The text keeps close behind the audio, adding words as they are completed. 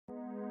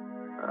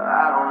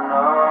I don't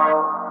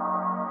know,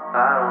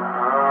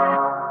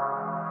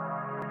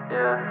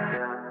 yeah.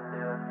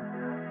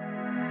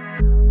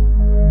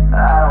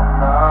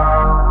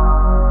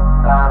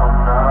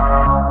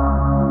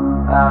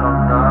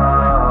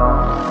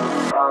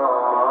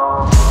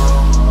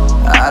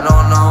 I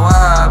don't know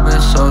why I've been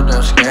so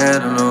damn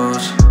scared to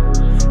lose.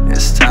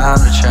 It's time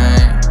to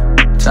change,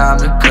 time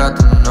to cut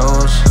the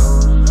noose.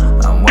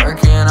 I'm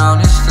working on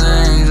these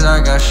things,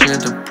 I got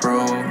shit to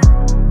prove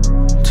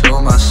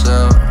to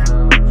myself,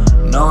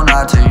 no,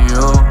 not to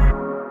you.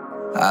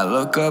 I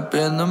look up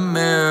in the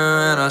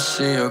mirror and I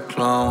see a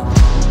clone.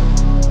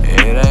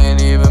 It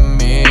ain't even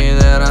me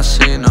that I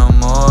see no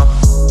more.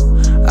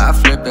 I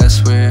flip that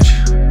switch,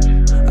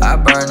 I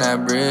burn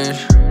that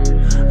bridge.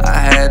 I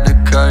had to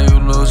cut you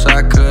loose,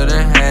 I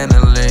couldn't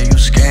handle it. You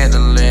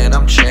scandalous,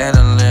 I'm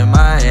channeling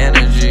my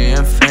energy,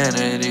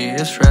 infinity.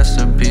 It's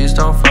rest in peace,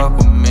 don't fuck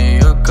with me.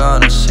 You're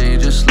gonna see,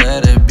 just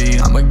let it be.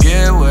 I'ma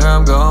get where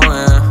I'm going,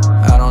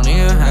 I don't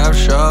even have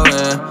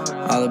showing.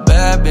 All the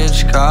bad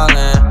bitch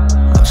calling,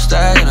 I'm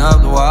stacking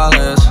up the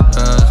wallets.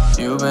 Cause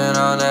you been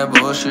on that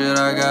bullshit,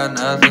 I got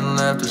nothing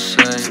left to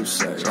say.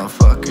 So I'm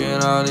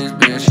fucking all these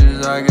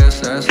bitches, I guess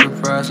that's the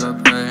price I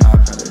pay.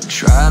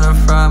 Trying to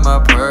find my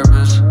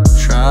purpose,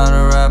 trying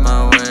to ride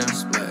my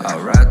waves. I'll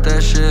write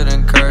that shit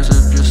in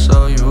cursive just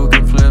so you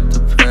can flip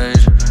the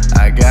page.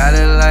 I got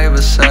it like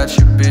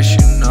Versace, bitch,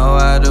 you know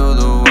I do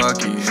the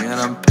walkie. And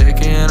I'm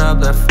picking up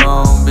that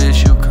phone,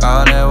 bitch, you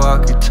call that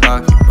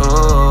walkie-talkie.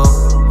 Ooh,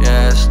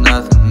 yeah, it's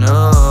nothing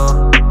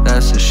new,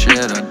 that's the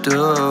shit I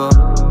do.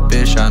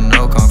 Bitch, I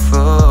know Kung Fu,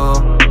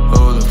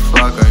 who the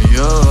fuck are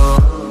you?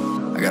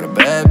 I got a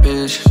bad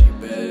bitch,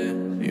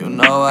 you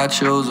know I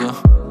choose her.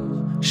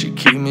 She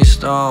keep me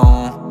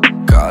stoned,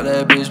 call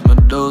that bitch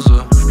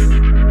Medusa.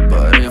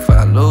 But if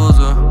I lose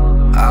her,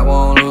 I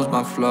won't lose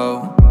my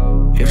flow.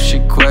 If she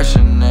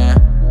questioning,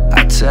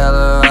 I tell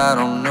her I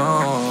don't know.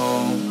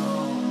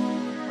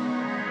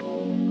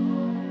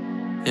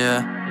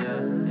 Yeah,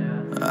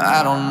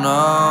 I don't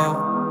know,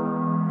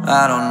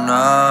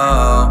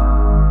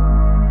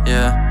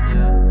 yeah,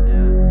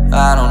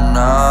 I don't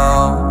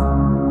know.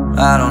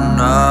 I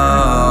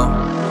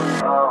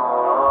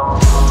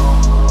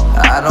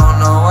don't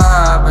know why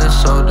I've been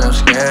so damn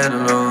scared to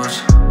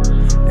lose.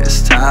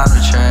 It's time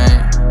to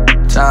change,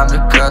 time to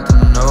cut the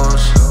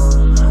noose.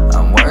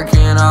 I'm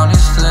working on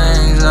these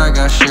things, I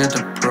got shit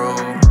to prove